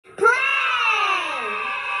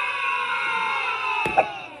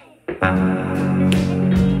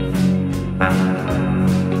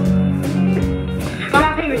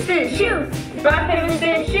Rock, paper, scissors, shoot! Rock, paper,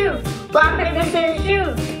 scissors, shoot! Rock, paper, scissors,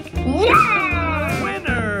 shoot! Yeah!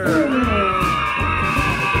 Winner!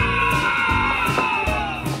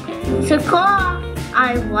 Score!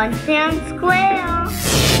 I won fair and square.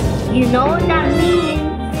 You know what that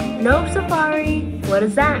means? No, Safari. What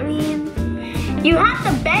does that mean? You have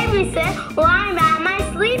to babysit while I'm at my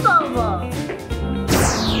sleepover.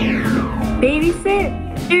 Babysit?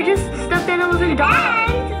 You're just stuffed animals and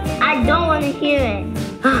dogs. And I don't want to hear it.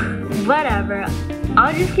 Whatever.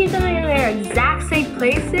 I'll just keep them in their exact same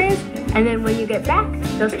places, and then when you get back,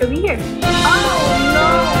 they'll still be here. Oh, no,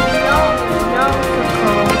 Nicole.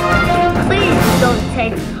 Please don't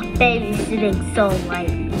take babysitting so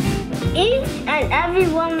lightly. Each and every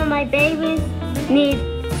one of my babies needs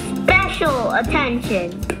special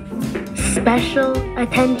attention. Special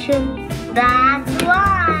attention? That's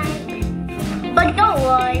right. But don't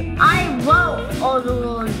worry, I wrote all the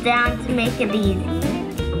rules down to make it easy.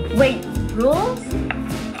 Wait, rules?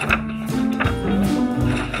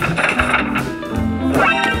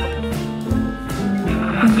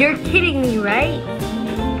 You're kidding me, right?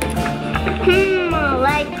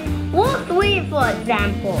 Like rule 3, for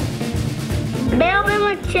example.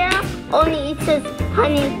 Melvin chair only eats his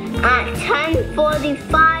honey at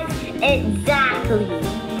 10:45 exactly.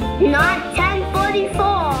 Not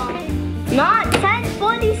 10:44. Not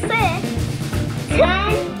 10:46.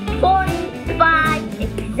 10:45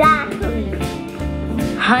 exactly.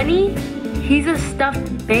 Honey, he's a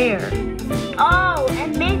stuffed bear. Oh,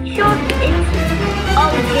 and make sure it's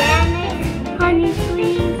organic, honey,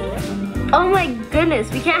 please. Oh my goodness,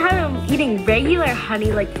 we can't have him eating regular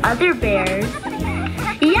honey like other bears.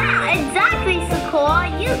 Yeah, exactly, Sakura.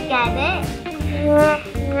 You get it.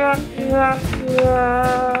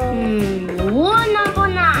 Rule number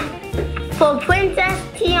 9. For Princess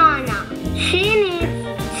Tiana, she needs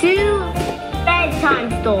 2 bedtime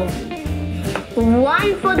stories.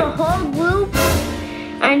 1 for the whole group,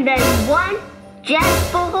 and then 1 just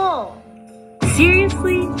for her.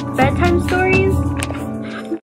 Seriously? Bedtime stories?